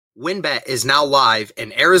WynnBET is now live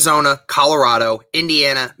in Arizona, Colorado,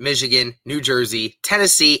 Indiana, Michigan, New Jersey,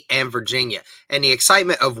 Tennessee, and Virginia. And the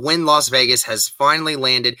excitement of Wynn Las Vegas has finally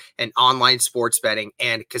landed in online sports betting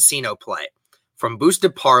and casino play. From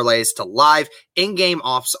boosted parlays to live in-game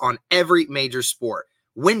offs on every major sport,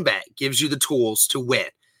 WynnBET gives you the tools to win.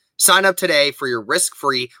 Sign up today for your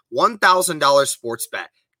risk-free $1,000 sports bet.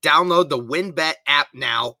 Download the WynnBET app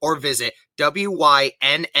now or visit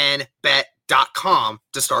wynnbet.com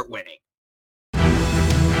to start winning.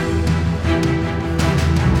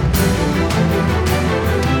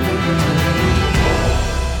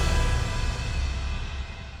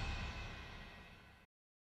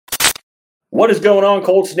 What is going on,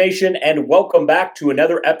 Colts Nation, and welcome back to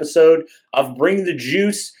another episode of Bring the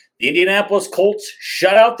Juice. The Indianapolis Colts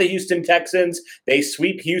shut out the Houston Texans. They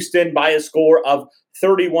sweep Houston by a score of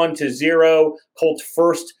 31-0. Colts'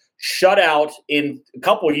 first shutout in a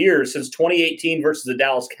couple of years since 2018 versus the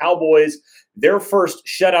Dallas Cowboys. Their first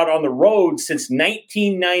shutout on the road since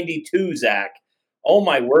 1992, Zach. Oh,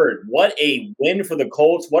 my word. What a win for the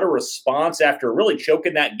Colts. What a response after really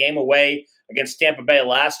choking that game away against Tampa Bay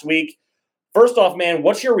last week. First off, man,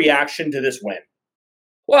 what's your reaction to this win?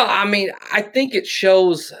 Well, I mean, I think it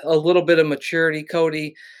shows a little bit of maturity,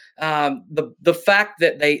 Cody. The fact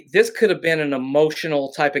that this could have been an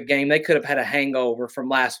emotional type of game. They could have had a hangover from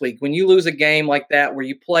last week. When you lose a game like that where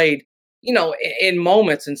you played, in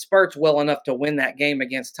moments and spurts well enough to win that game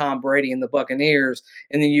against Tom Brady and the Buccaneers,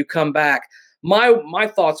 and then you come back.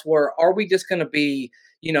 My thoughts were, are we just going to be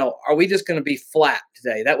flat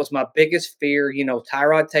today? That was my biggest fear.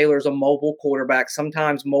 Tyrod Taylor is a mobile quarterback.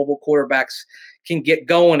 Sometimes mobile quarterbacks can get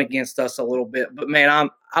going against us a little bit. But, man,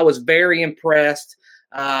 I was very impressed.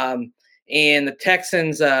 And the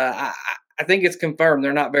Texans, I think it's confirmed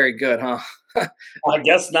they're not very good, huh? I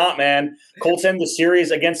guess not, man. Colts end the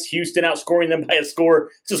series against Houston, outscoring them by a score.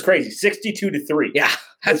 This is crazy, 62-3. Yeah.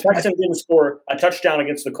 The Texans didn't score a touchdown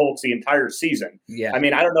against the Colts the entire season. Yeah. I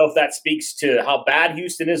mean, I don't know if that speaks to how bad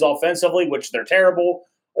Houston is offensively, which they're terrible,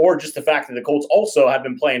 or just the fact that the Colts also have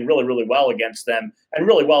been playing really, really well against them, and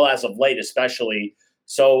really well as of late especially.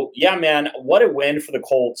 So, yeah, man, what a win for the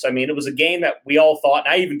Colts. I mean, it was a game that we all thought,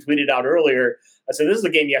 and I even tweeted out earlier, I said, this is a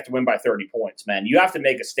game you have to win by 30 points, man. You have to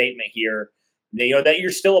make a statement here, that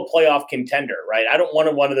you're still a playoff contender, right? I don't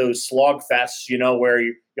want one of those slog fests, where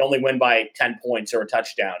you only win by 10 points or a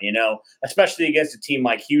touchdown, especially against a team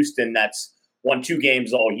like Houston that's won 2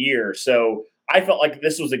 games all year. So I felt like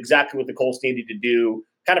this was exactly what the Colts needed to do,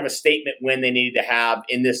 kind of a statement win they needed to have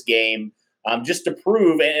in this game, just to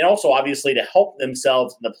prove, and also obviously to help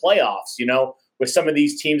themselves in the playoffs, with some of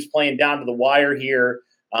these teams playing down to the wire here,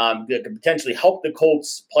 that could potentially help the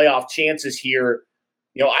Colts' playoff chances here.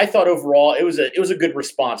 I thought overall it was a good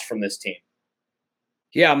response from this team.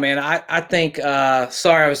 Yeah, man. I think I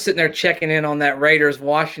was sitting there checking in on that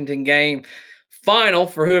Raiders-Washington game. Final,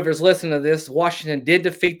 for whoever's listening to this, Washington did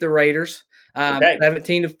defeat the Raiders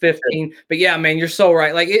 17-15. But yeah, man, you're so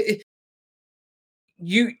right. Like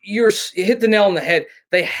you hit the nail on the head.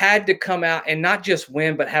 They had to come out and not just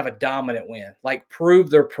win, but have a dominant win. Like, prove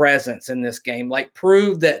their presence in this game. Like,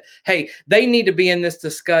 prove that, hey, they need to be in this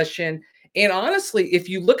discussion. And honestly, if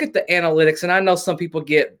you look at the analytics, and I know some people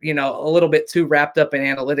get, a little bit too wrapped up in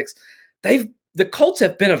analytics, the Colts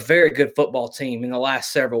have been a very good football team in the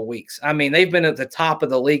last several weeks. I mean, they've been at the top of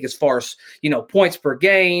the league as far as, points per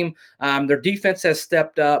game. Their defense has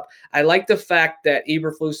stepped up. I like the fact that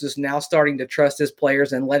Eberflus is now starting to trust his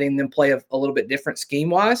players and letting them play a little bit different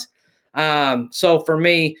scheme-wise. So for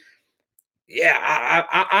me, yeah,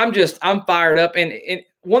 I'm fired up. And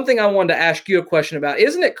one thing I wanted to ask you a question about,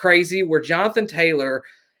 isn't it crazy where Jonathan Taylor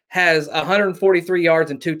has 143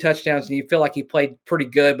 yards and 2 touchdowns and you feel like he played pretty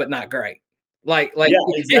good, but not great? Like, yeah,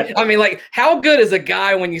 exactly. I mean, like, how good is a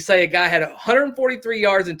guy when you say a guy had 143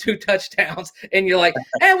 yards and 2 touchdowns and you're like,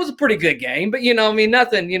 it was a pretty good game, but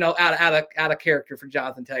nothing, out of character for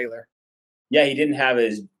Jonathan Taylor. Yeah, he didn't have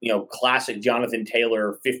his, classic Jonathan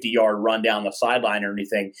Taylor 50-yard run down the sideline or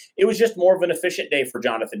anything. It was just more of an efficient day for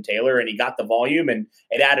Jonathan Taylor, and he got the volume, and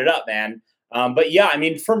it added up, man. But, yeah, I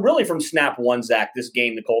mean, from snap one, Zach, this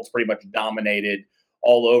game, the Colts pretty much dominated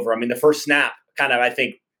all over. I mean, the first snap kind of, I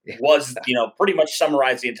think, was, pretty much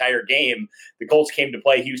summarized the entire game. The Colts came to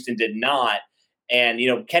play. Houston did not. And,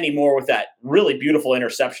 Kenny Moore with that really beautiful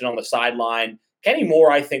interception on the sideline. Kenny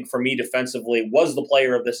Moore, I think, for me defensively, was the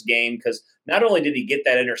player of this game because not only did he get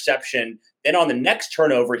that interception, then on the next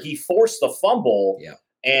turnover, he forced the fumble,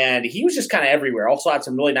 and he was just kind of everywhere. Also had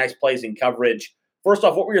some really nice plays in coverage. first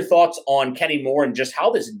off, what were your thoughts on Kenny Moore and just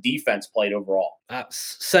how this defense played overall?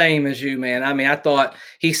 Same as you, man. I mean, I thought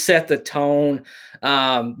he set the tone.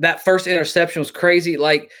 That first interception was crazy.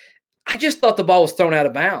 Like, I just thought the ball was thrown out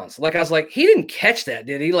of bounds. Like, I was like, he didn't catch that,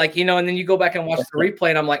 did he? Like, and then you go back and watch the replay,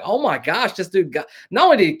 and I'm like, oh my gosh, this dude not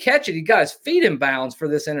only did he catch it, he got his feet in bounds for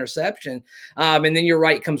this interception. And then you're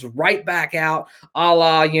right, comes right back out, a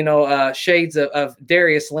la, shades of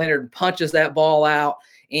Darius Leonard, punches that ball out,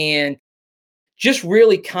 and just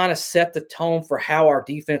really kind of set the tone for how our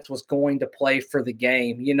defense was going to play for the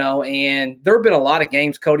game, and there have been a lot of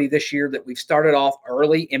games, Cody, this year that we've started off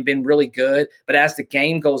early and been really good. But as the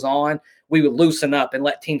game goes on, we would loosen up and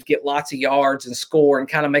let teams get lots of yards and score and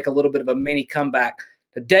kind of make a little bit of a mini comeback.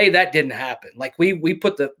 Today, that didn't happen. Like we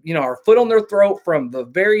put our foot on their throat from the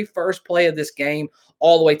very first play of this game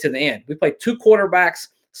all the way to the end. We played 2 quarterbacks.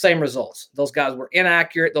 Same results. Those guys were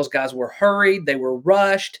inaccurate. Those guys were hurried. They were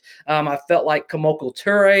rushed. I felt like Kemoko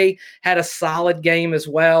Turay had a solid game as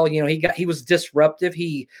well. He was disruptive.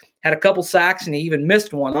 He had a couple sacks and he even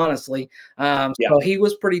missed one, honestly. So he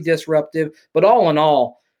was pretty disruptive. But all in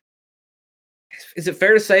all, is it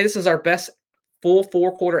fair to say this is our best full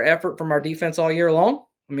 4-quarter effort from our defense all year long?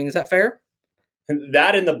 I mean, is that fair?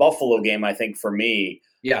 That in the Buffalo game, I think for me,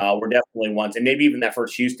 we're definitely ones, and maybe even that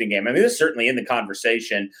first Houston game. I mean, this is certainly in the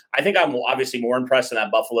conversation. I think I'm obviously more impressed in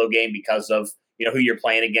that Buffalo game because of who you're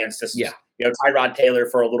playing against. This, Tyrod Taylor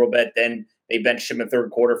for a little bit, then they benched him in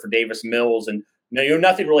third quarter for Davis Mills, and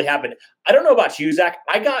nothing really happened. I don't know about you, Zach.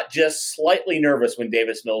 I got just slightly nervous when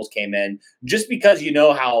Davis Mills came in, just because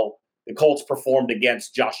how the Colts performed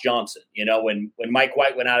against Josh Johnson. When Mike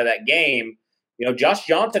White went out of that game, Josh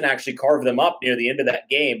Johnson actually carved them up near the end of that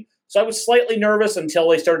game. So I was slightly nervous until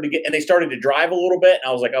they started to drive a little bit. And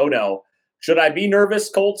I was like, oh no, should I be nervous,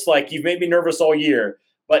 Colts? Like, you've made me nervous all year.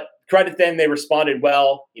 But credit them, they responded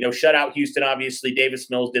well. Shut out Houston, obviously. Davis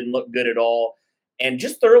Mills didn't look good at all. And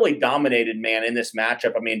just thoroughly dominated, man, in this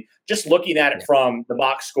matchup. I mean, just looking at it from the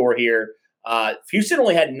box score here, Houston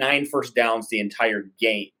only had 9 first downs the entire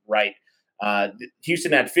game, right?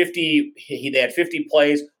 Houston had 50. They had 50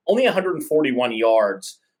 plays, only 141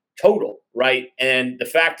 yards total, right? And the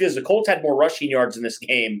fact is, the Colts had more rushing yards in this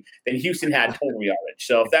game than Houston had total yardage.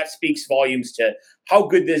 So if that speaks volumes to how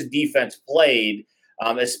good this defense played,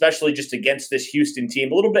 especially just against this Houston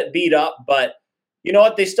team, a little bit beat up, but you know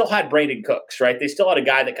what? They still had Brandon Cooks, right? They still had a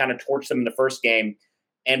guy that kind of torched them in the first game.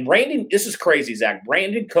 And this is crazy, Zach.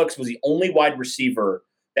 Brandon Cooks was the only wide receiver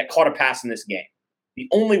that caught a pass in this game. The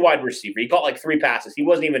only wide receiver. He caught like 3 passes. He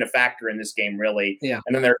wasn't even a factor in this game, really. Yeah.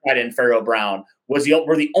 And then their tight end, Pharaoh Brown, were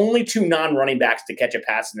the only 2 non-running backs to catch a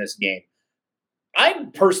pass in this game.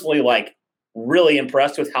 I'm personally really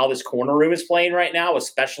impressed with how this corner room is playing right now,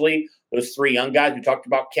 especially those 3 young guys. We talked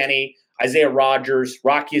about Kenny, Isaiah Rodgers,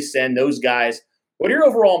 Rocky Sin, those guys. What are your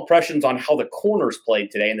overall impressions on how the corners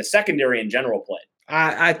played today and the secondary in general played?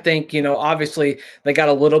 I think, obviously they got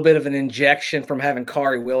a little bit of an injection from having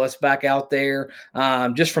Khari Willis back out there,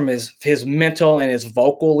 just from his mental and his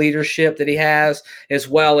vocal leadership that he has, as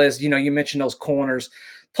well as, you mentioned those corners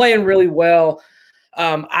playing really well.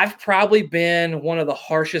 I've probably been one of the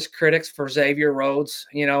harshest critics for Xavier Rhodes,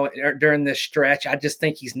 during this stretch. I just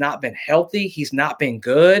think he's not been healthy. He's not been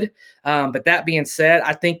good. But that being said,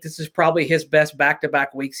 I think this is probably his best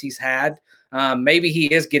back-to-back weeks he's had. Maybe he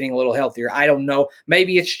is getting a little healthier. I don't know.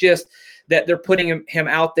 Maybe it's just that they're putting him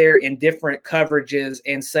out there in different coverages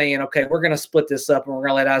and saying, okay, we're going to split this up and we're going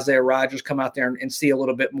to let Isaiah Rodgers come out there and see a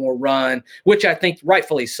little bit more run, which I think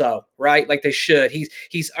rightfully so, right? Like they should.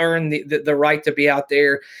 He's earned the right to be out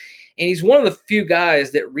there. And he's one of the few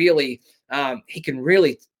guys that really he can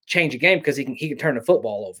really change a game because he can turn the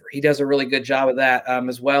football over. He does a really good job of that,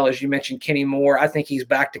 as well as you mentioned Kenny Moore. I think he's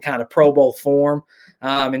back to kind of Pro Bowl form.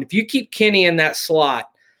 And if you keep Kenny in that slot,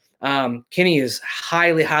 Kenny is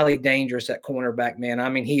highly, highly dangerous at cornerback, man. I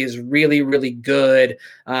mean, he is really, really good.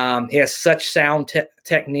 He has such sound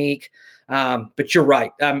technique. But you're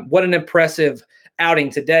right. What an impressive outing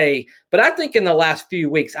today. But I think in the last few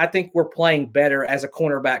weeks, I think we're playing better as a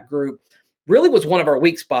cornerback group. Really was one of our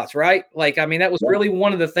weak spots, right? That was really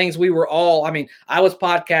one of the things we were all, I was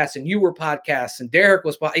podcasting, you were podcasting, Derek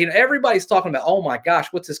was, everybody's talking about, oh my gosh,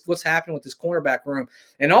 what's happening with this cornerback room?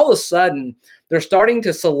 And all of a sudden they're starting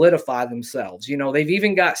to solidify themselves. They've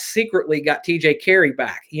even secretly got TJ Carey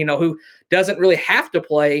back, who doesn't really have to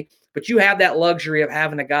play, but you have that luxury of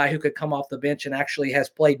having a guy who could come off the bench and actually has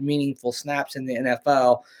played meaningful snaps in the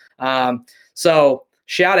NFL. So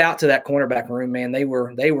shout out to that cornerback room, man. They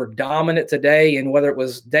were dominant today, and whether it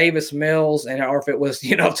was Davis Mills or if it was,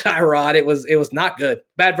 Tyrod, it was not good.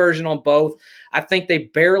 Bad version on both. I think they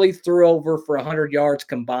barely threw over for 100 yards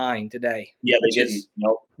combined today. Yeah, they didn't.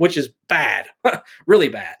 Nope. Which is bad, really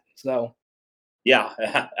bad. So,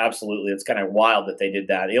 yeah, absolutely. It's kind of wild that they did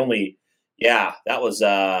that. That was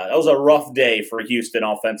a rough day for Houston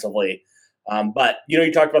offensively. But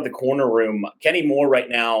you talked about the corner room. Kenny Moore right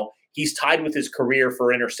now, he's tied with his career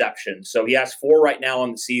for interceptions. So he has 4 right now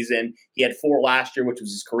on the season. He had 4 last year, which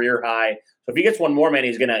was his career high. So if he gets one more, man,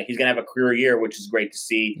 he's gonna have a career year, which is great to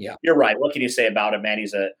see. Yeah. You're right. What can you say about him, man?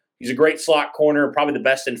 He's a great slot corner, probably the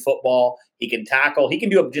best in football. He can tackle. He can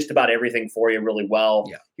do just about everything for you really well.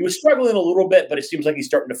 Yeah. He was struggling a little bit, but it seems like he's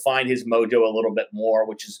starting to find his mojo a little bit more,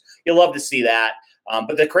 which is you'll love to see that.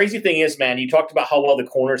 But the crazy thing is, man, you talked about how well the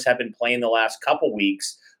corners have been playing the last couple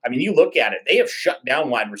weeks. I mean, you look at it, they have shut down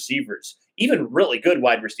wide receivers, even really good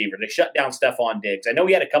wide receivers. They shut down Stephon Diggs. I know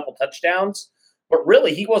he had a couple touchdowns, but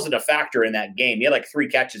really he wasn't a factor in that game. He had like 3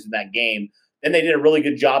 catches in that game. Then they did a really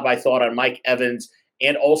good job, I thought, on Mike Evans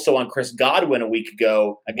and also on Chris Godwin a week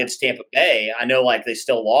ago against Tampa Bay. I know they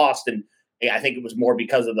still lost, and I think it was more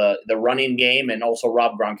because of the running game and also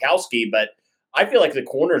Rob Gronkowski, but I feel like the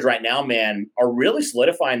corners right now, man, are really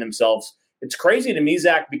solidifying themselves. It's crazy to me,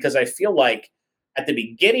 Zach, because I feel like at the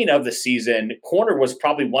beginning of the season, corner was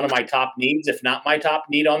probably one of my top needs, if not my top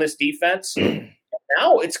need on this defense.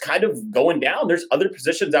 Now it's kind of going down. There's other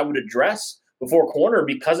positions I would address before corner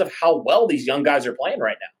because of how well these young guys are playing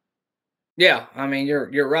right now. Yeah, I mean,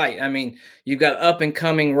 you're right. I mean, you've got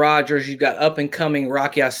up-and-coming Rodgers. You've got up-and-coming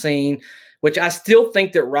Rock Ya-Sin, which I still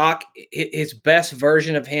think that Rock, his best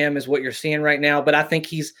version of him is what you're seeing right now. But I think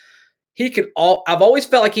I've always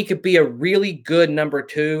felt like he could be a really good number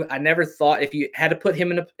 2. I never thought if you had to put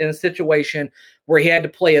him in a situation where he had to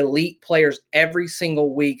play elite players every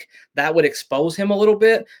single week, that would expose him a little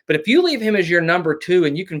bit. But if you leave him as your number 2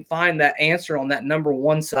 and you can find that answer on that number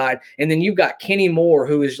 1 side, and then you've got Kenny Moore,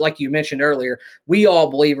 who is, like you mentioned earlier, we all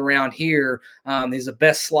believe around here is the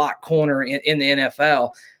best slot corner in the NFL.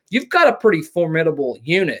 You've got a pretty formidable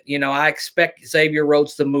unit. I expect Xavier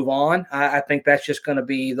Rhodes to move on. I think that's just going to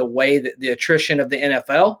be the way that the attrition of the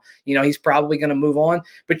NFL, he's probably going to move on.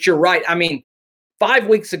 But you're right. I mean, 5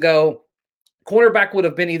 weeks ago, cornerback would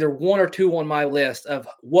have been either 1 or 2 on my list of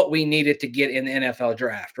what we needed to get in the NFL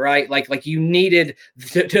draft, right? Like you needed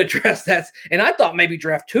to address that. And I thought maybe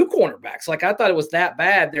draft 2 cornerbacks. Like I thought it was that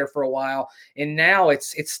bad there for a while. And now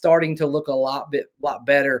it's starting to look a lot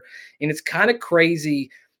better. And it's kind of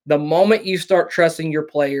crazy. The moment you start trusting your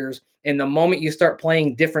players and the moment you start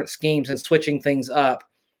playing different schemes and switching things up,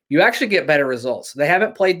 you actually get better results. They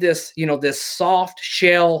haven't played this, this soft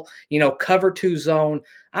shell, cover 2 zone.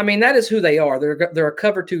 I mean, that is who they are. They're a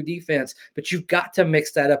cover 2 defense, but you've got to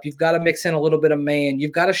mix that up. You've got to mix in a little bit of man.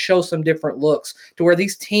 You've got to show some different looks to where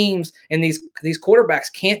these teams and these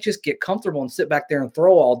quarterbacks can't just get comfortable and sit back there and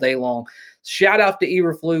throw all day long. Shout out to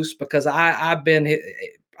Eberflus, because I've been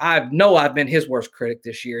his worst critic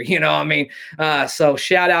this year. So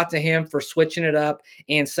shout out to him for switching it up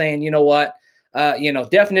and saying, you know what,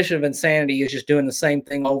 definition of insanity is just doing the same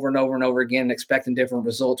thing over and over and over again and expecting different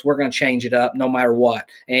results. We're going to change it up no matter what.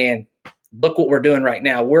 And look what we're doing right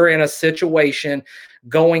now. We're in a situation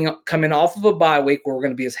coming off of a bye week where we're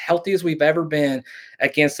going to be as healthy as we've ever been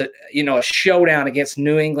against a showdown against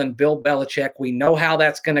New England, Bill Belichick. We know how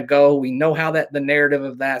that's going to go. We know how the narrative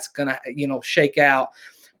of that's going to, shake out.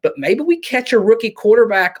 But maybe we catch a rookie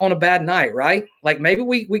quarterback on a bad night, right? Like maybe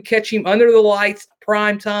we catch him under the lights,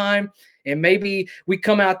 prime time, and maybe we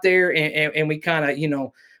come out there and we kind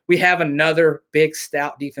of, we have another big,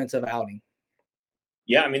 stout defensive outing.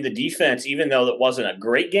 Yeah, I mean, the defense, even though it wasn't a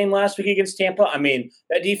great game last week against Tampa, I mean,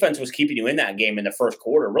 that defense was keeping you in that game in the first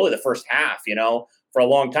quarter, really the first half, For a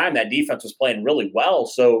long time, that defense was playing really well.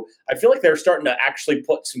 So I feel like they're starting to actually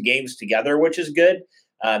put some games together, which is good.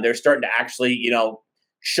 They're starting to actually,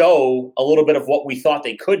 show a little bit of what we thought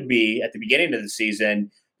they could be at the beginning of the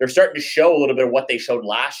season. They're starting to show a little bit of what they showed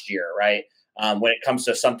last year, right? When it comes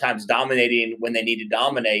to sometimes dominating when they need to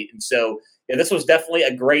dominate. And so this was definitely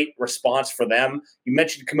a great response for them. You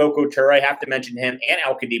mentioned Kemoko Turay. I have to mention him and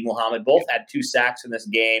Al-Qadim Muhammad. Both had 2 sacks in this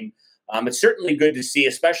game. It's certainly good to see,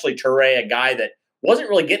 especially Turay, a guy that wasn't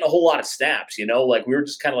really getting a whole lot of snaps. We were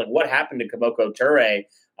just kind of like, what happened to Kemoko Turay?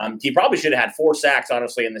 He probably should have had 4 sacks,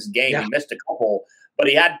 honestly, in this game. Yeah. He missed a couple. But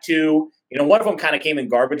he had 2. One of them kind of came in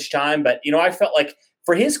garbage time. But, I felt like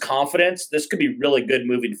for his confidence, this could be really good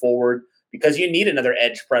moving forward because you need another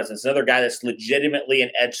edge presence, another guy that's legitimately an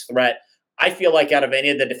edge threat. I feel like out of any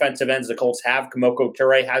of the defensive ends the Colts have, Kemoko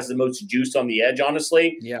Turay has the most juice on the edge,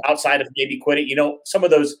 honestly, outside of maybe Kwity. You know, some of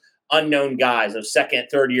those unknown guys, those second,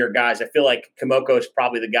 third-year guys, I feel like Kemoko is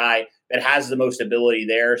probably the guy that has the most ability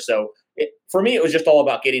there. So for me, it was just all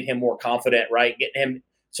about getting him more confident, right? Getting him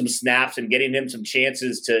some snaps and getting him some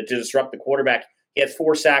chances to disrupt the quarterback. He had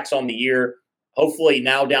 4 sacks on the year. Hopefully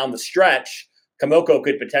now down the stretch, Kemoko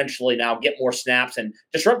could potentially now get more snaps and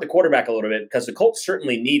disrupt the quarterback a little bit because the Colts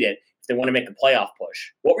certainly need it if they want to make a playoff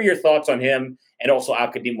push. What were your thoughts on him and also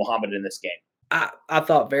Al-Qadim Muhammad in this game? I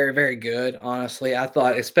thought very, very good, honestly. I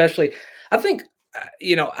thought especially – I think,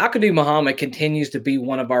 Al-Qadim Muhammad continues to be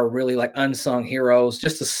one of our really, unsung heroes,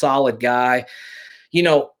 just a solid guy.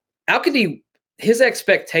 Al-Qadim – his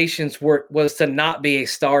expectations was to not be a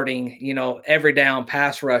starting, every down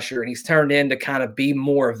pass rusher, and he's turned in to kind of be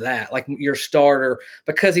more of that, like your starter,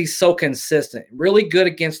 because he's so consistent, really good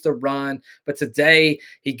against the run. But today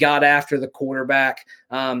he got after the quarterback,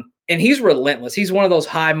 and he's relentless. He's one of those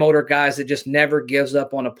high motor guys that just never gives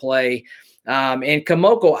up on a play. And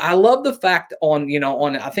Kemoko, I love the fact on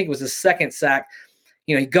I think it was his second sack,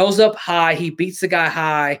 he goes up high, he beats the guy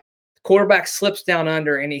high. Quarterback slips down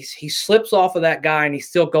under, and he slips off of that guy, and he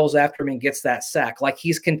still goes after him and gets that sack. Like,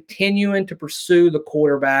 he's continuing to pursue the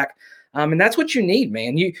quarterback, and that's what you need,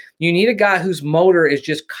 man. You need a guy whose motor is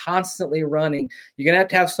just constantly running. You're going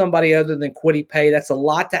to have somebody other than Kwity Paye. That's a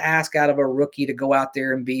lot to ask out of a rookie to go out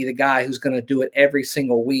there and be the guy who's going to do it every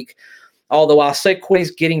single week. Although I'll say Quity's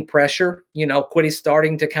getting pressure. Quity's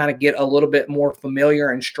starting to kind of get a little bit more familiar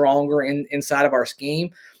and stronger inside of our scheme.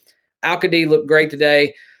 Al-Qadim looked great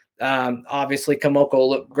today. Obviously Kemoko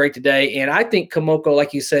looked great today. And I think Kemoko,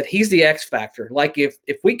 like you said, he's the X factor. Like if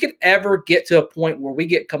we could ever get to a point where we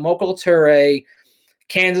get Kemoko Turay,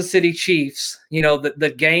 Kansas City Chiefs,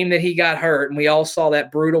 the game that he got hurt, and we all saw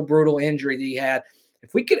that brutal injury that he had.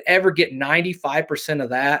 If we could ever get 95% of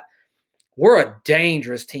that, we're a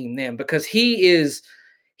dangerous team then, because he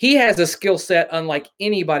has a skill set unlike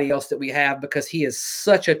anybody else that we have, because he is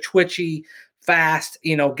such a twitchy, fast,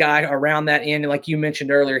 guy around that end. And like you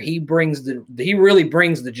mentioned earlier, he really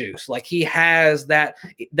brings the juice. Like, he has that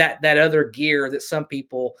other gear that some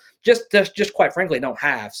people just quite frankly don't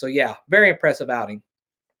have. So yeah, very impressive outing.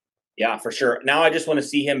 Yeah, for sure. Now I just want to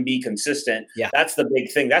see him be consistent. Yeah. That's the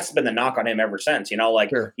big thing. That's been the knock on him ever since,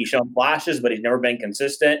 Sure. He's shown flashes, but he's never been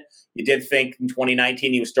consistent. You did think in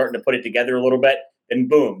 2019 he was starting to put it together a little bit, then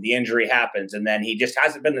boom, the injury happens. And then he just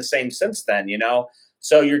hasn't been the same since then,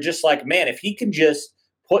 So you're just like, man, if he can just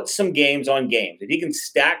put some games on games, if he can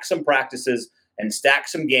stack some practices and stack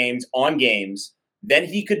some games on games, then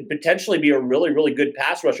he could potentially be a really, really good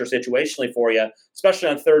pass rusher situationally for you, especially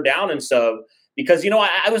on third down. And so, because,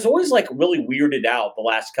 I was always really weirded out the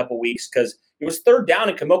last couple of weeks because it was third down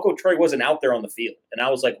and Kemoko Turay wasn't out there on the field. And I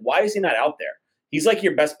was like, why is he not out there? He's like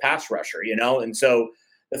your best pass rusher, And so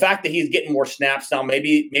the fact that he's getting more snaps now,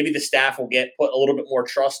 maybe the staff will put a little bit more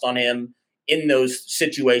trust on him in those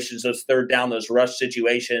situations, those third down, those rush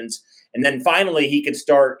situations. And then finally he could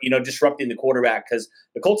start, disrupting the quarterback, because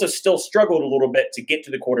the Colts have still struggled a little bit to get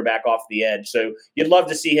to the quarterback off the edge. So you'd love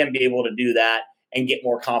to see him be able to do that and get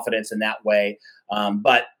more confidence in that way.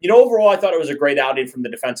 But overall, I thought it was a great outing from the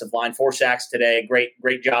defensive line. 4 sacks today.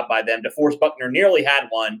 Great job by them. DeForest Buckner nearly had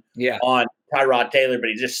one on Tyrod Taylor, but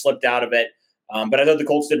he just slipped out of it. But I thought the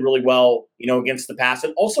Colts did really well, against the pass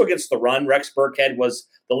and also against the run. Rex Burkhead was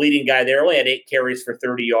the leading guy there. Only had 8 carries for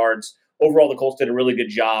 30 yards. Overall, the Colts did a really good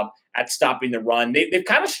job at stopping the run. They've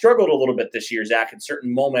kind of struggled a little bit this year, Zach, in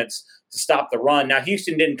certain moments to stop the run. Now,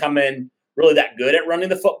 Houston didn't come in really that good at running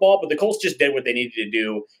the football, but the Colts just did what they needed to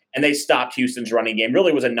do, and they stopped Houston's running game.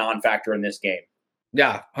 Really was a non-factor in this game.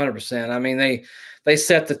 Yeah, 100%. I mean, they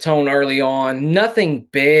set the tone early on. Nothing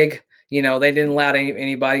big. They didn't allow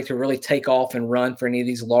anybody to really take off and run for any of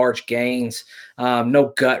these large gains.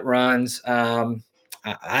 No gut runs. It's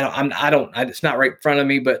not right in front of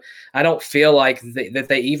me, but I don't feel like that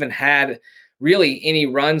they even had really any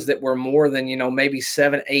runs that were more than, maybe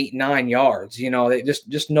 7, 8, 9 yards. They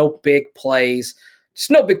just no big plays. Just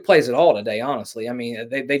no big plays at all today, honestly. I mean,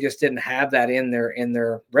 they just didn't have that in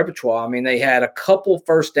their repertoire. I mean, they had a couple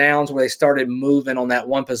first downs where they started moving on that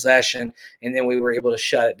one possession, and then we were able to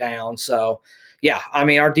shut it down. So, yeah, I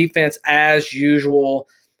mean, our defense, as usual,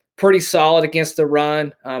 pretty solid against the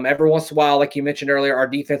run. Every once in a while, like you mentioned earlier, our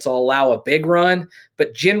defense will allow a big run.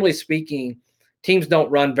 But generally speaking, teams don't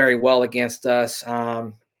run very well against us.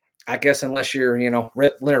 I guess unless you're,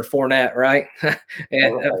 Leonard Fournette, right?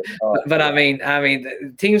 But I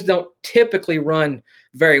mean, teams don't typically run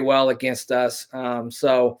very well against us.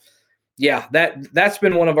 So, yeah, that's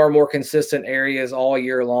been one of our more consistent areas all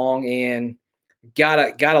year long. And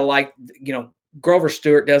gotta like, Grover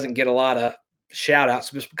Stewart doesn't get a lot of shout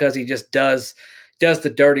outs just because he just does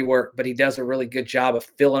the dirty work, but he does a really good job of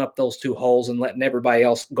filling up those two holes and letting everybody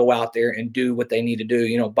else go out there and do what they need to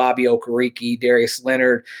do. Bobby Okereke, Darius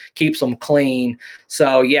Leonard keeps them clean.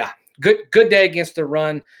 So yeah, good day against the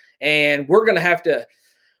run. And we're going to have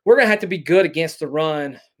to be good against the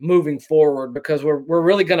run moving forward, because we're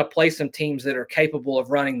really going to play some teams that are capable of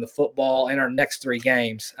running the football in our next 3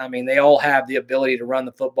 games. I mean, they all have the ability to run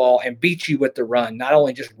the football and beat you with the run, not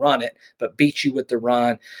only just run it, but beat you with the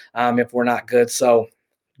run if we're not good. So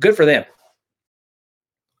good for them.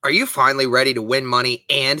 Are you finally ready to win money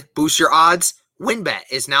and boost your odds? WynnBET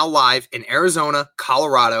is now live in Arizona,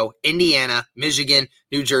 Colorado, Indiana, Michigan,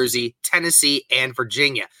 New Jersey, Tennessee, and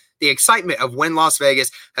Virginia. The excitement of Wynn Las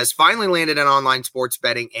Vegas has finally landed in online sports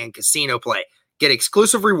betting and casino play. Get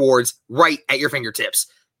exclusive rewards right at your fingertips.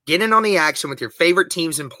 Get in on the action with your favorite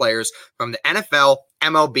teams and players from the NFL,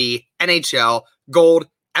 MLB, NHL, Gold,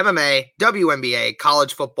 MMA, WNBA,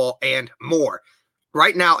 college football, and more.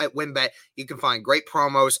 Right now at WynnBET, you can find great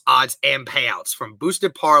promos, odds, and payouts, from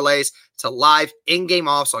boosted parlays to live in-game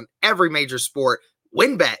offs on every major sport.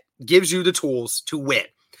 WynnBET gives you the tools to win.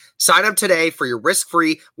 Sign up today for your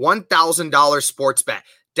risk-free $1,000 sports bet.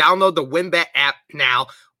 Download the WynnBET app now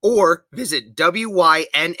or visit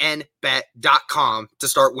wynnbet.com to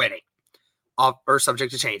start winning. Offer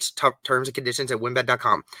subject to change. Terms and conditions at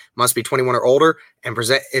wynnbet.com. Must be 21 or older and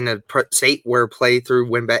present in a state where play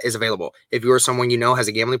through WynnBET is available. If you or someone you know has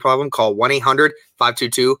a gambling problem, call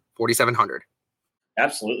 1-800-522-4700.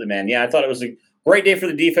 Absolutely, man. Yeah, I thought it was a great day for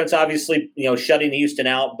the defense, obviously, shutting Houston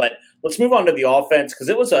out. But let's move on to the offense, because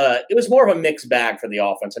it was more of a mixed bag for the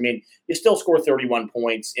offense. I mean, you still score 31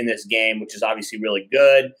 points in this game, which is obviously really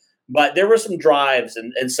good. But there were some drives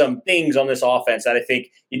and some things on this offense that I think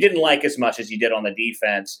you didn't like as much as you did on the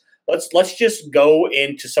defense. Let's just go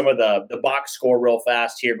into some of the box score real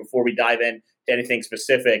fast here before we dive into anything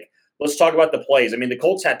specific. Let's talk about the plays. I mean, the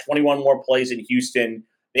Colts had 21 more plays in Houston.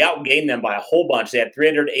 They outgained them by a whole bunch. They had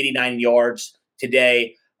 389 yards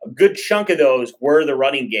today. A good chunk of those were the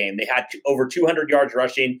running game. They had over 200 yards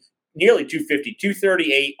rushing, nearly 250,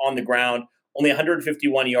 238 on the ground, only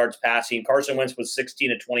 151 yards passing. Carson Wentz was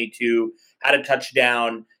 16-22, had a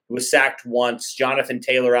touchdown, was sacked once. Jonathan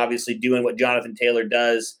Taylor obviously doing what Jonathan Taylor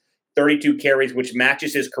does, 32 carries, which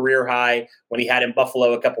matches his career high when he had in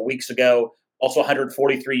Buffalo a couple weeks ago. Also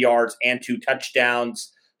 143 yards and 2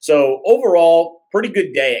 touchdowns. So overall, pretty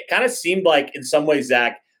good day. It kind of seemed like, in some ways,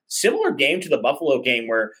 Zach, similar game to the Buffalo game,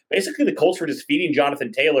 where basically the Colts were just feeding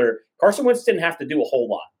Jonathan Taylor. Carson Wentz didn't have to do a whole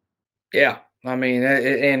lot. Yeah, I mean,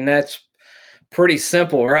 and that's pretty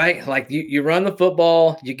simple, right? Like you run the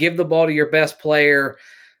football, you give the ball to your best player.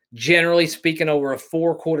 Generally speaking, over a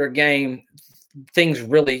 4-quarter game, things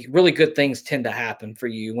really good things tend to happen for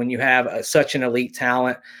you when you have such an elite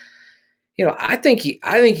talent. I think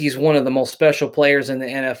he's one of the most special players in the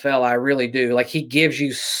NFL. I really do. Like, he gives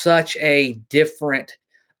you such a different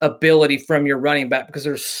ability from your running back, because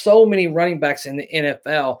there's so many running backs in the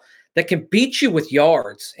NFL that can beat you with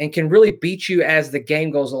yards and can really beat you as the game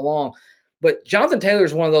goes along. But Jonathan Taylor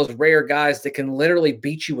is one of those rare guys that can literally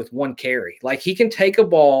beat you with one carry. Like, he can take a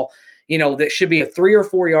ball, that should be a 3 or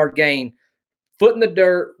 4 yard gain, foot in the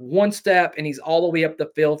dirt, one step, and he's all the way up the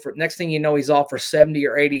field. For next thing you know, he's off for 70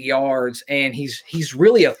 or 80 yards, and he's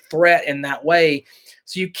really a threat in that way.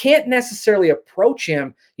 So you can't necessarily approach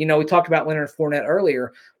him. We talked about Leonard Fournette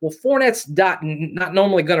earlier. Well, Fournette's not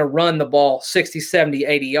normally going to run the ball 60, 70,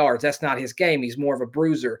 80 yards. That's not his game. He's more of a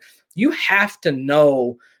bruiser. You have to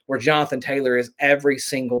know where Jonathan Taylor is every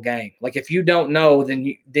single game. Like, if you don't know,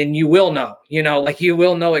 then you will know. You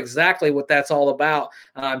will know exactly what that's all about.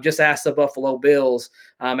 Just ask the Buffalo Bills,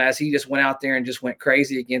 as he just went out there and just went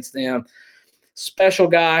crazy against them. Special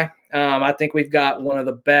guy. I think we've got one of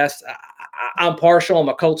the best. I'm partial. I'm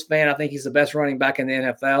a Colts fan. I think he's the best running back in the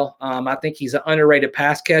NFL. I think he's an underrated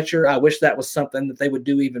pass catcher. I wish that was something that they would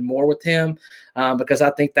do even more with him, because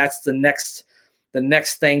I think that's the next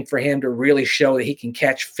thing for him to really show that he can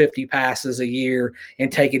catch 50 passes a year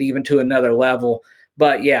and take it even to another level.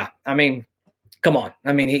 But yeah, I mean, come on.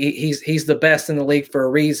 I mean, he's the best in the league for a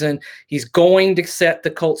reason. He's going to set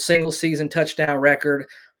the Colts single season touchdown record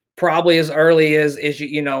probably as early as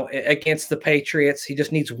against the Patriots. He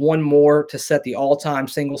just needs one more to set the all-time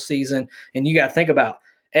single season. And you got to think about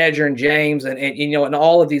Edgerrin James and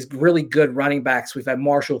all of these really good running backs. We've had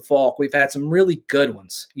Marshall Faulk. We've had some really good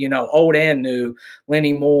ones, old and new,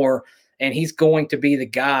 Lenny Moore. And he's going to be the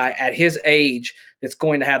guy at his age that's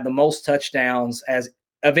going to have the most touchdowns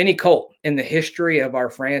of any Colt in the history of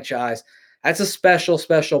our franchise. That's a special,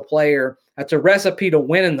 special player. That's a recipe to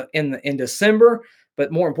win in December.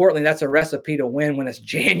 But more importantly, that's a recipe to win when it's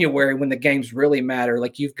January, when the games really matter.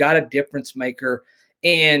 Like, you've got a difference maker.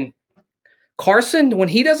 And Carson, when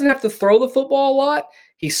he doesn't have to throw the football a lot,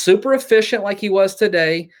 he's super efficient like he was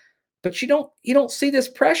today. But you don't see this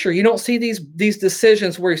pressure. You don't see these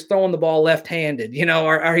decisions where he's throwing the ball left-handed,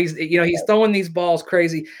 or he's throwing these balls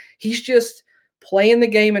crazy. He's just playing the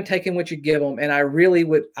game and taking what you give him. And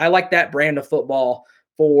I like that brand of football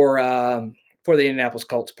for the Indianapolis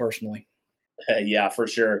Colts personally. Yeah, for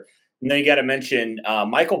sure. And then you got to mention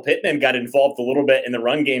Michael Pittman got involved a little bit in the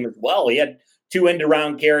run game as well. He had 2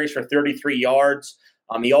 end-around carries for 33 yards.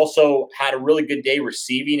 He also had a really good day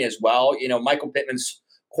receiving as well. Michael Pittman's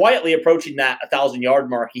quietly approaching that 1,000-yard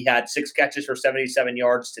mark. He had 6 catches for 77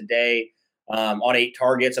 yards today on 8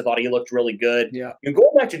 targets. I thought he looked really good. Yeah.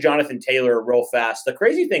 Going back to Jonathan Taylor real fast, the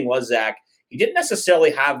crazy thing was, Zach, he didn't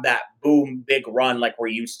necessarily have that boom, big run like we're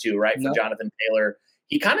used to, right, for Jonathan Taylor.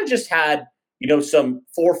 He kind of just had some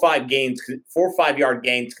 4 or 5 yard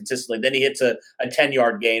gains consistently. Then he hits a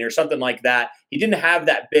 10-yard gain or something like that. He didn't have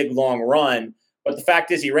that big, long run. But the fact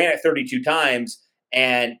is he ran it 32 times,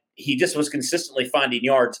 and he just was consistently finding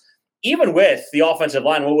yards, even with the offensive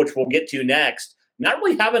line, which we'll get to next, not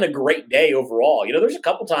really having a great day overall. There's a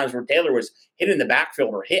couple times where Taylor was hit in the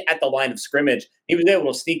backfield or hit at the line of scrimmage. He was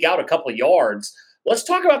able to sneak out a couple of yards. Let's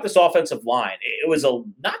talk about this offensive line. It was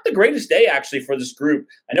not the greatest day, actually, for this group.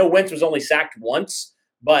 I know Wentz was only sacked once,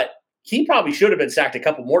 but he probably should have been sacked a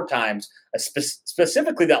couple more times,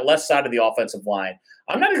 specifically that left side of the offensive line.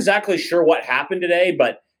 I'm not exactly sure what happened today,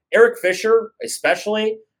 but Eric Fisher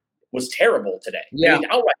especially was terrible today. Yeah.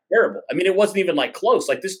 Outright terrible. It wasn't even close.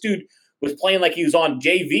 This dude was playing like he was on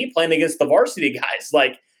JV playing against the varsity guys.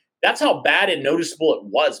 That's how bad and noticeable it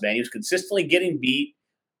was, man. He was consistently getting beat.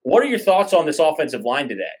 What are your thoughts on this offensive line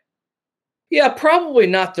today? Yeah, probably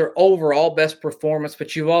not their overall best performance,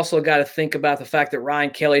 but you've also got to think about the fact that Ryan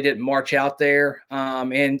Kelly didn't march out there.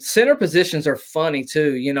 And center positions are funny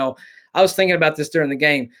too. I was thinking about this during the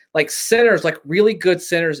game. Centers, really good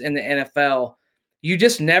centers in the NFL, you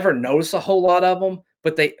just never notice a whole lot of them,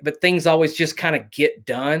 but things always just kind of get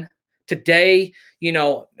done. Today,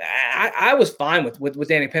 I was fine with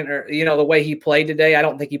Danny Pinter. The way he played today, I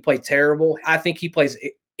don't think he played terrible. I think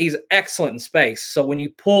he's excellent in space. So when you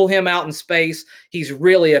pull him out in space, he's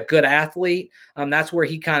really a good athlete. That's where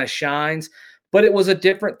he kind of shines. But it was a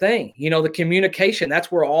different thing. The communication,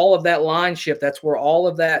 that's where all of that line shift, that's where all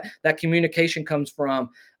of that communication comes from.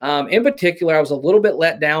 In particular, I was a little bit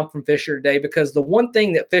let down from Fisher today because the one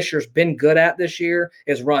thing that Fisher's been good at this year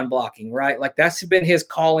is run blocking, right? That's been his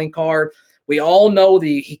calling card. We all know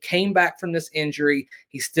he came back from this injury.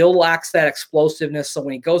 He still lacks that explosiveness. So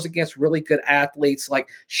when he goes against really good athletes like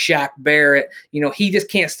Shaq Barrett, he just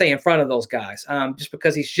can't stay in front of those guys just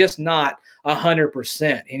because he's just not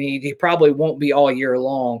 100%. And he probably won't be all year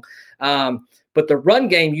long. But the run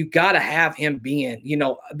game, you got to have him being,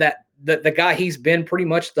 that the guy he's been pretty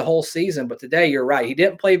much the whole season. But today, you're right. He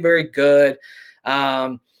didn't play very good.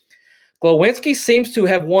 Glowinski seems to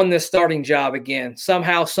have won this starting job again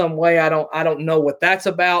somehow, some way. I don't know what that's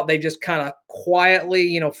about. They just kind of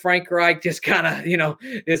quietly, Frank Reich just kind of,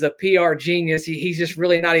 is a PR genius. He's just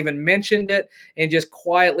really not even mentioned it and just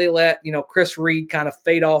quietly let, Chris Reed kind of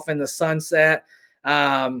fade off in the sunset.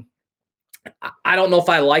 I don't know if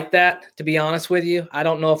I like that, to be honest with you. I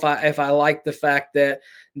don't know if I like the fact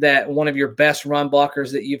that one of your best run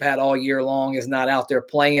blockers that you've had all year long is not out there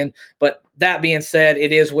playing. But that being said,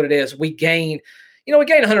 it is what it is. We gained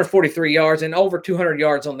 143 yards and over 200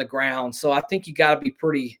 yards on the ground. So I think you got to be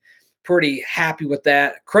pretty happy with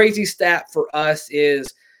that. Crazy stat for us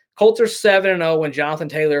is Colts are 7-0 when Jonathan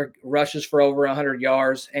Taylor rushes for over 100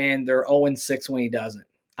 yards, and they're 0-6 when he doesn't.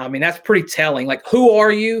 That's pretty telling. Who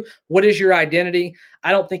are you? What is your identity?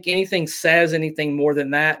 I don't think anything says anything more than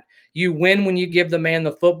that. You win when you give the man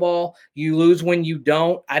the football. You lose when you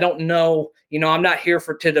don't. I don't know. I'm not here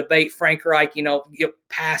to debate Frank Reich,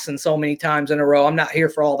 passing so many times in a row. I'm not here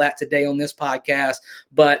for all that today on this podcast.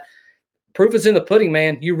 But proof is in the pudding,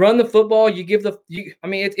 man. You run the football. You give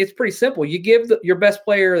it's pretty simple. You give your best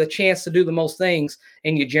player the chance to do the most things,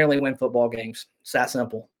 and you generally win football games. It's that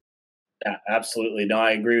simple. Yeah, absolutely. No,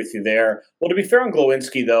 I agree with you there. Well, to be fair on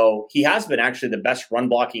Glowinski, though, he has been actually the best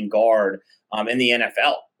run-blocking guard in the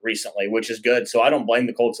NFL recently, which is good. So I don't blame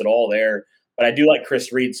the Colts at all there. But I do like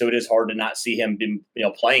Chris Reed, so it is hard to not see him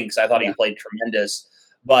playing because I thought he played tremendous.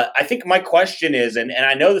 But I think my question is, and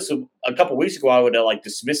I know this a couple weeks ago I would have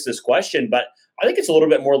dismissed this question, but I think it's a little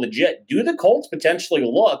bit more legit. Do the Colts potentially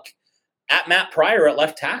look at Matt Pryor at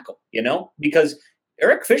left tackle? Because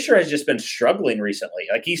Eric Fisher has just been struggling recently.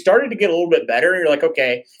 Like, he started to get a little bit better. You're like,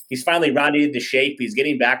 okay, he's finally rounded into shape. He's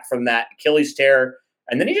getting back from that Achilles tear.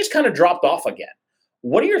 And then he just kind of dropped off again.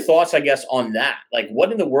 What are your thoughts, I guess, on that? Like,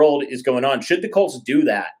 what in the world is going on? Should the Colts do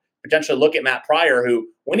that? Potentially look at Matt Pryor, who,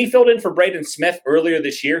 when he filled in for Braden Smith earlier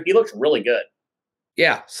this year, he looked really good.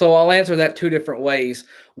 Yeah, so I'll answer that two different ways.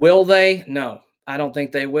 Will they? No, I don't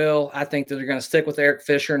think they will. I think that they're going to stick with Eric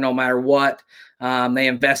Fisher no matter what. They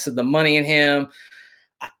invested the money in him.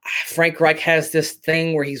 Frank Reich has this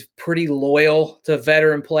thing where he's pretty loyal to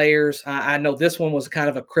veteran players. I know this one was kind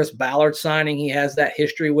of a Chris Ballard signing. He has that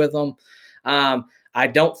history with them. I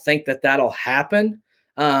don't think that that'll happen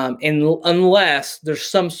unless there's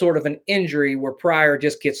some sort of an injury where Pryor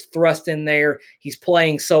just gets thrust in there. He's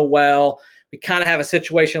playing so well. We kind of have a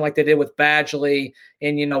situation like they did with Badgley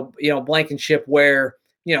and, Blankenship where,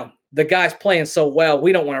 the guy's playing so well,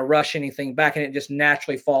 we don't want to rush anything back and it just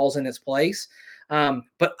naturally falls in its place.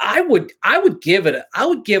 But I would give it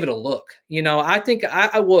a look. I think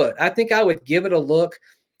I would give it a look.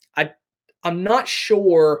 I'm not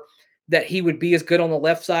sure that he would be as good on the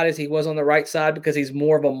left side as he was on the right side because he's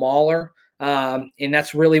more of a mauler. And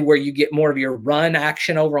that's really where you get more of your run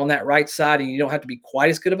action over on that right side, and you don't have to be quite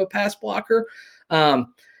as good of a pass blocker. But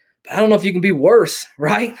I don't know if you can be worse,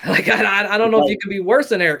 right? Like, I don't know if you can be worse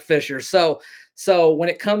than Eric Fisher. So when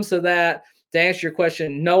it comes to that, to answer your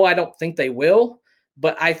question, no, I don't think they will.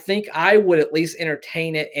 But I think I would at least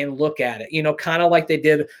entertain it and look at it, kind of like they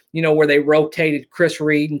did, where they rotated Chris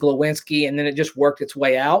Reed and Glowinski, and then it just worked its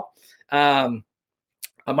way out. I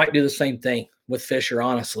might do the same thing with Fisher,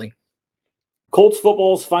 honestly. Colts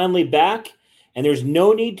football is finally back, and there's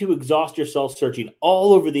no need to exhaust yourself searching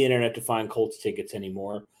all over the internet to find Colts tickets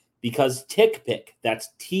anymore because TickPick,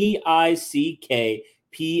 that's TickPick,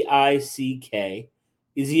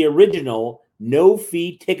 is the original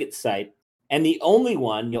no-fee ticket site and the only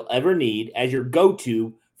one you'll ever need as your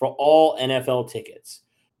go-to for all NFL tickets.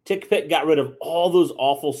 TickPick got rid of all those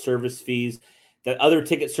awful service fees that other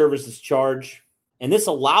ticket services charge, and this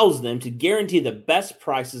allows them to guarantee the best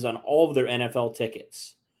prices on all of their NFL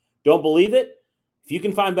tickets. Don't believe it? If you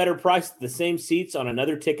can find better prices at the same seats on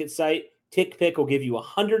another ticket site, TickPick will give you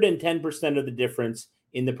 110% of the difference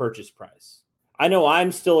in the purchase price. I know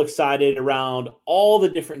I'm still excited around all the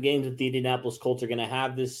different games that the Indianapolis Colts are going to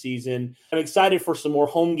have this season. I'm excited for some more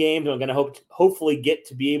home games. I'm going to hopefully get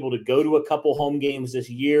to be able to go to a couple home games this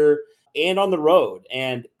year and on the road.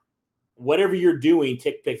 And whatever you're doing,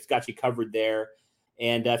 TickPick's got you covered there.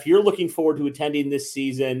 And if you're looking forward to attending this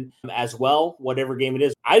season as well, whatever game it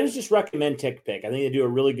is, I would just recommend TickPick. I think they do a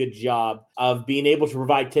really good job of being able to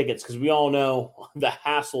provide tickets because we all know the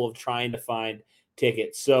hassle of trying to find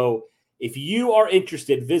tickets. So if you are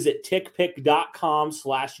interested, visit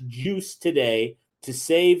tickpick.com/juice today to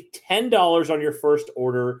save $10 on your first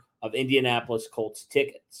order of Indianapolis Colts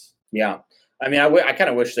tickets. Yeah. I mean, I kind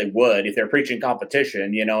of wish they would if they're preaching competition,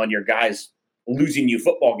 and your guys losing you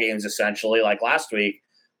football games essentially like last week.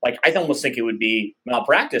 Like, I almost think it would be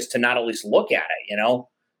malpractice to not at least look at it, and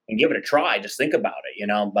give it a try. Just think about it,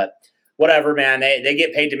 but whatever, man, they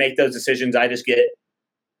get paid to make those decisions. I just get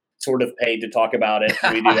sort of paid to talk about it.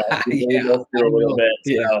 We do that. We go through a little bit.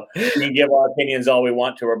 So we can give our opinions all we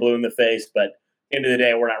want to. We're blue in the face, but at the end of the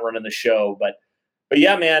day, we're not running the show. But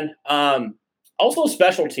yeah, man. Also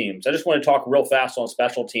special teams. I just want to talk real fast on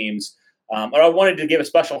special teams. I wanted to give a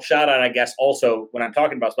special shout out, I guess, also when I'm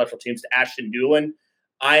talking about special teams, to Ashton Dulin.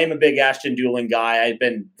 I am a big Ashton Dulin guy. I've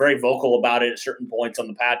been very vocal about it at certain points on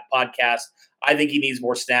the podcast. I think he needs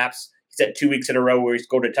more snaps. He said 2 weeks in a row where he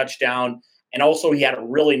scored a touchdown. And also he had a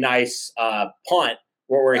really nice punt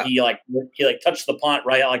where he touched the punt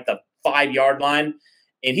right at like the 5-yard line.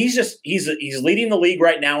 And he's leading the league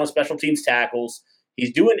right now in special teams tackles.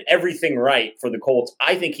 He's doing everything right for the Colts.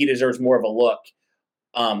 I think he deserves more of a look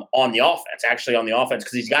on the offense,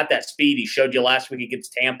 because he's got that speed. He showed you last week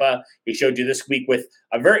against Tampa. He showed you this week with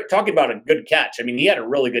talking about a good catch. I mean, he had a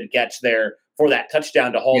really good catch there for that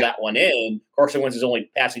touchdown to haul that one in. Carson Wentz is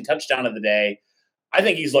only passing touchdown of the day. I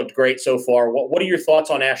think he's looked great so far. What are your thoughts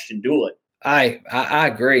on Ashton Dulin? I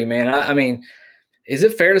agree, man. I mean, is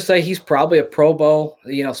it fair to say he's probably a Pro Bowl,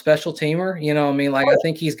 special teamer? I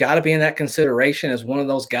think he's got to be in that consideration as one of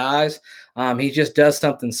those guys. He just does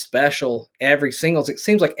something special it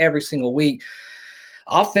seems like every single week.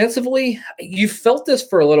 Offensively, you felt this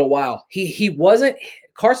for a little while.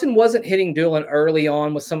 Carson wasn't hitting Dulin early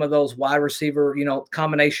on with some of those wide receiver,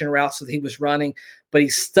 combination routes that he was running, but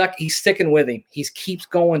he's sticking with him. He keeps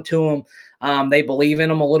going to him. They believe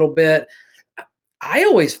in him a little bit. I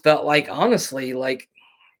always felt like, honestly, like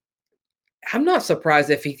I'm not surprised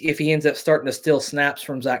if he ends up starting to steal snaps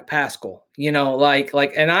from Zach Pascal. And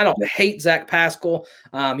I don't hate Zach Pascal.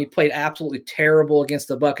 He played absolutely terrible against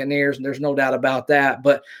the Buccaneers, and there's no doubt about that.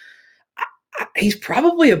 But he's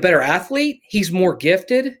probably a better athlete. He's more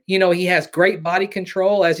gifted. He has great body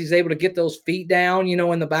control as he's able to get those feet down,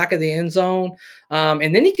 in the back of the end zone.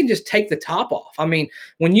 And then he can just take the top off. I mean,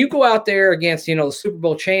 when you go out there against, the Super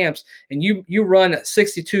Bowl champs and you run a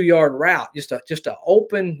 62-yard route, just a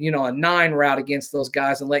open, a 9 route against those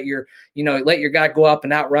guys and let your guy go up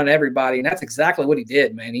and outrun everybody. And that's exactly what he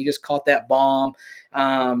did, man. He just caught that bomb.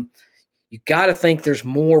 You got to think there's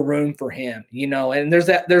more room for him, and there's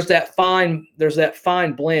that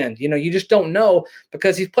fine blend. You just don't know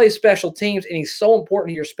because he plays special teams and he's so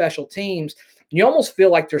important to your special teams. You almost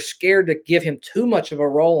feel like they're scared to give him too much of a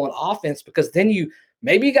role on offense because then you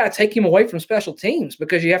got to take him away from special teams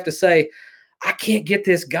because you have to say, I can't get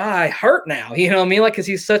this guy hurt now. You know what I mean? Because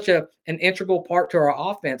he's such an integral part to our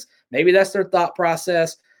offense. Maybe that's their thought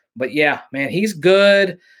process. But yeah, man, he's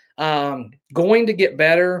good. Going to get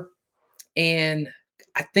better. And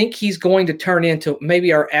I think he's going to turn into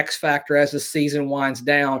maybe our X factor as the season winds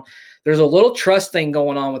down. There's a little trust thing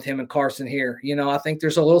going on with him and Carson here. I think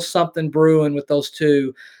there's a little something brewing with those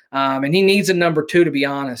two. And he needs a number 2, to be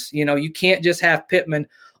honest. You can't just have Pittman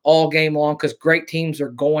all game long because great teams you're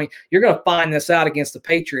going to find this out against the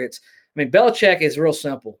Patriots. I mean, Belichick is real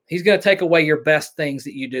simple. He's going to take away your best things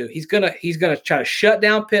that you do. He's going to try to shut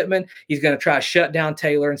down Pittman. He's going to try to shut down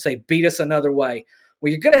Taylor and say, beat us another way. Well,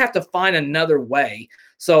 you're going to have to find another way.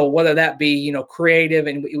 So whether that be, creative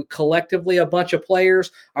and collectively a bunch of players,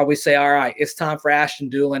 or we say, all right, it's time for Ashton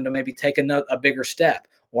Dulin to maybe take a bigger step.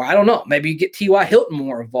 Or I don't know, maybe you get T.Y. Hilton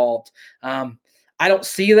more involved. I don't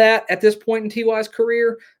see that at this point in T.Y.'s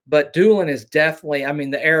career, but Dulin is definitely,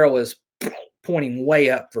 the arrow is pointing way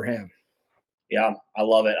up for him. Yeah, I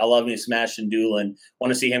love it. I love me some Ashton Dulin.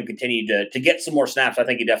 Want to see him continue to get some more snaps. I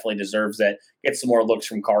think he definitely deserves it. Get some more looks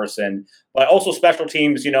from Carson. But also special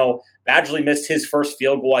teams, Badgley missed his first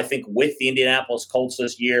field goal, I think, with the Indianapolis Colts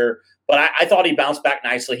this year. But I thought he bounced back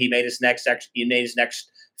nicely. He made his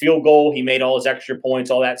next field goal. He made all his extra points,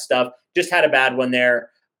 all that stuff. Just had a bad one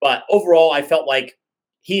there. But overall, I felt like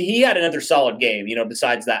he had another solid game,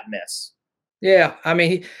 besides that miss. Yeah,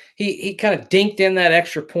 he kind of dinked in that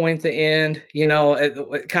extra point at the end,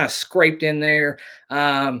 it kind of scraped in there.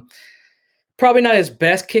 Probably not his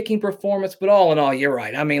best kicking performance, but all in all, you're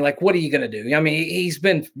right. What are you going to do? He's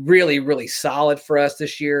been really, really solid for us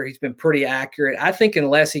this year. He's been pretty accurate. I think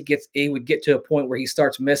unless he would get to a point where he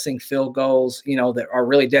starts missing field goals, that are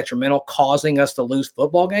really detrimental, causing us to lose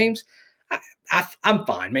football games, I'm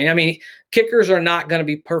fine, man. Kickers are not going to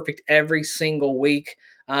be perfect every single week.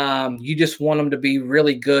 You just want them to be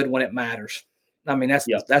really good when it matters.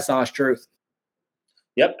 That's honest truth.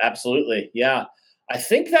 Yep, absolutely. Yeah. I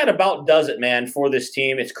think that about does it, man, for this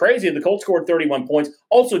team. It's crazy. The Colts scored 31 points.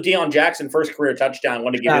 Also, Deion Jackson, first career touchdown.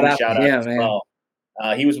 Want to give him a shout out as well.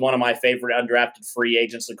 He was one of my favorite undrafted free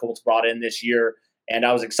agents the Colts brought in this year. And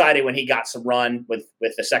I was excited when he got some run with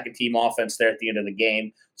the second team offense there at the end of the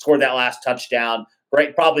game. Scored that last touchdown.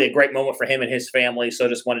 Probably a great moment for him and his family. So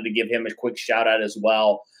just wanted to give him a quick shout out as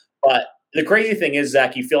well. But the crazy thing is,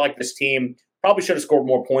 Zach, you feel like this team probably should have scored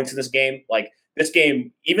more points in this game. Like this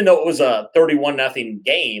game, even though it was a 31-0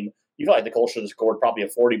 game, you feel like the Colts should have scored probably a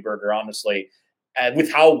 40-burger, honestly, with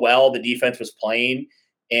how well the defense was playing.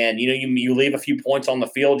 And, you leave a few points on the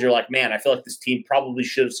field. You're like, man, I feel like this team probably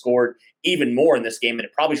should have scored even more in this game. And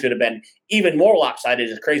it probably should have been even more lopsided,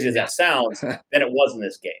 as crazy as that sounds, than it was in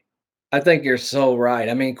this game. I think you're so right.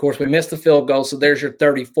 Of course, we missed the field goal, so there's your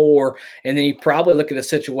 34. And then you probably look at a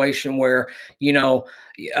situation where,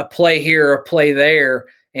 a play here, a play there,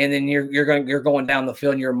 and then you're going down the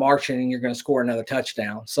field and you're marching and you're going to score another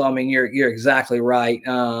touchdown. So, you're exactly right.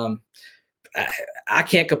 I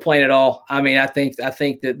can't complain at all. I think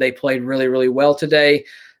that they played really, really well today.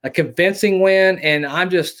 A convincing win, and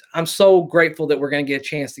I'm so grateful that we're going to get a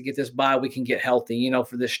chance to get this bye. We can get healthy,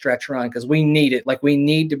 for this stretch run because we need it. We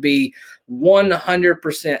need to be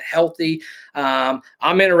 100% healthy.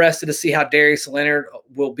 I'm interested to see how Darius Leonard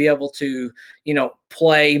will be able to,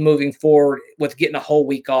 play moving forward with getting a whole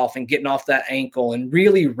week off and getting off that ankle and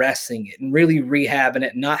really resting it and really rehabbing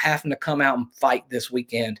it, and not having to come out and fight this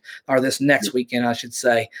weekend or this next weekend, I should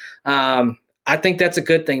say. I think that's a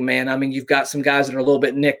good thing, man. You've got some guys that are a little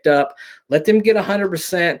bit nicked up. Let them get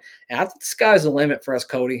 100%. And I think the sky's the limit for us,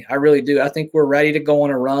 Cody. I really do. I think we're ready to go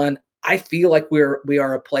on a run. I feel like we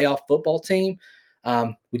are a playoff football team.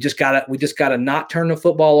 We just gotta not turn the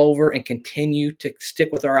football over and continue to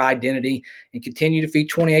stick with our identity and continue to feed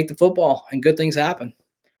 28 the football, and good things happen.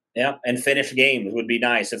 Yeah, and finish games would be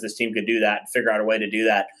nice if this team could do that and figure out a way to do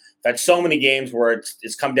that. I've had so many games where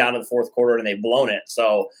it's come down to the fourth quarter and they've blown it.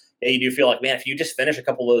 So you do feel like, man, if you just finish a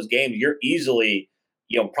couple of those games, you're easily,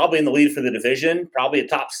 probably in the lead for the division, probably a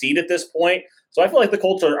top seed at this point. So I feel like the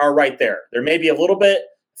Colts are right there. They're maybe a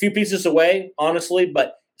few pieces away, honestly,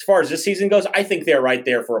 but as far as this season goes, I think they're right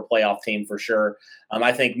there for a playoff team for sure.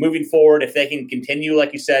 I think moving forward, if they can continue,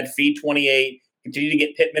 like you said, feed 28, continue to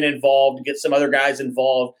get Pittman involved, get some other guys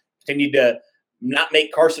involved, continue to not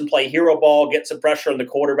make Carson play hero ball, get some pressure on the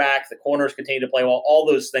quarterback, the corners continue to play well, all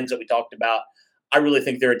those things that we talked about. I really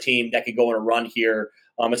think they're a team that could go on a run here,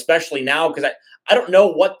 especially now because I don't know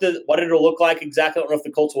what it'll look like exactly. I don't know if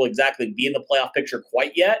the Colts will exactly be in the playoff picture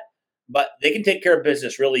quite yet, but they can take care of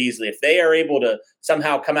business really easily. If they are able to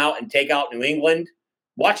somehow come out and take out New England,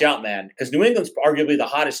 watch out, man, because New England's arguably the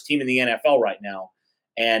hottest team in the NFL right now.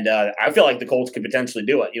 And I feel like the Colts could potentially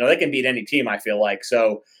do it. They can beat any team, I feel like.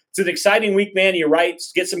 So it's an exciting week, man. You're right.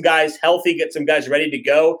 Get some guys healthy, get some guys ready to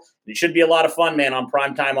go. It should be a lot of fun, man, on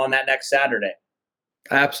primetime on that next Saturday.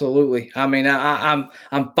 Absolutely. I mean, I'm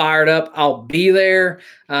fired up. I'll be there.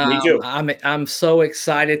 Me too. I'm so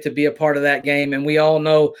excited to be a part of that game. And we all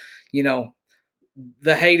know,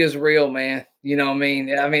 the hate is real, man. You know what I mean?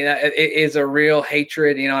 It is a real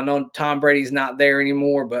hatred. I know Tom Brady's not there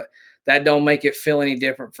anymore, but that don't make it feel any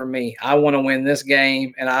different for me. I want to win this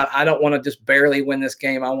game, and I don't want to just barely win this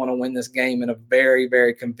game. I want to win this game in a very,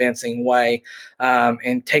 very convincing way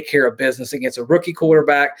and take care of business against a rookie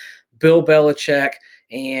quarterback, Bill Belichick.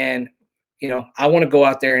 And, I want to go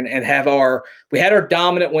out there and have we had our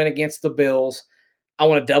dominant win against the Bills. I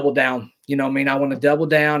want to double down. I want to double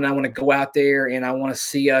down, and I want to go out there and I want to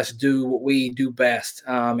see us do what we do best.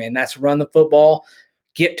 And that's run the football,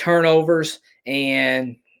 get turnovers,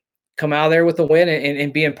 and come out of there with a win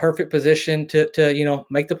and be in perfect position to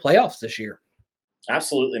make the playoffs this year.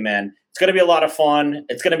 Absolutely, man. It's going to be a lot of fun.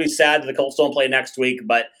 It's going to be sad that the Colts don't play next week,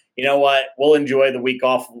 but you know what? We'll enjoy the week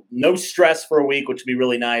off. No stress for a week, which would be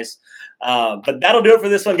really nice. But that'll do it for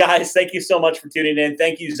this one, guys. Thank you so much for tuning in.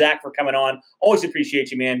 Thank you, Zach, for coming on. Always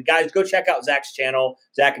appreciate you, man. Guys, go check out Zach's channel,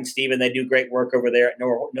 Zach and Steven. They do great work over there at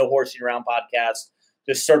No Horsing Around Podcast.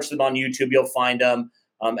 Just search them on YouTube. You'll find them.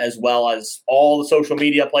 As well as all the social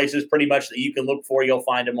media places pretty much that you can look for. You'll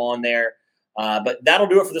find them on there. But that'll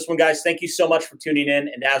do it for this one, guys. Thank you so much for tuning in.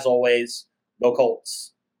 And as always, go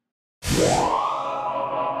Colts.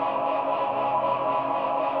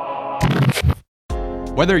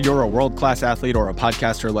 Whether you're a world-class athlete or a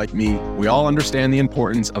podcaster like me, we all understand the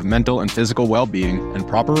importance of mental and physical well-being and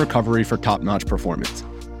proper recovery for top-notch performance.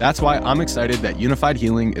 That's why I'm excited that Unified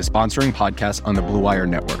Healing is sponsoring podcasts on the Blue Wire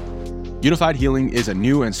Network. Unified Healing is a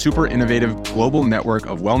new and super innovative global network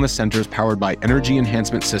of wellness centers powered by Energy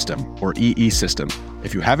Enhancement System, or EE System.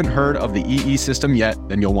 If you haven't heard of the EE System yet,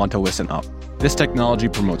 then you'll want to listen up. This technology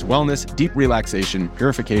promotes wellness, deep relaxation,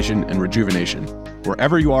 purification, and rejuvenation.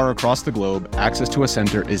 Wherever you are across the globe, access to a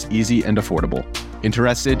center is easy and affordable.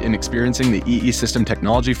 Interested in experiencing the EE System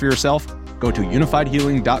technology for yourself? Go to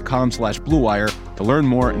unifiedhealing.com/bluewire to learn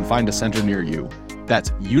more and find a center near you.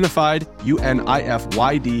 That's unified,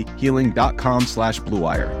 UNIFYD,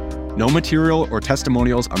 healing.com/bluewire. No material or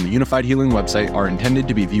testimonials on the Unified Healing website are intended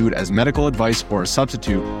to be viewed as medical advice or a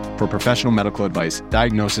substitute for professional medical advice,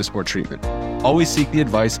 diagnosis, or treatment. Always seek the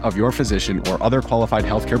advice of your physician or other qualified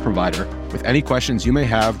healthcare provider with any questions you may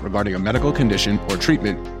have regarding a medical condition or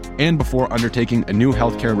treatment and before undertaking a new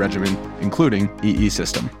healthcare regimen, including EE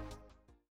System.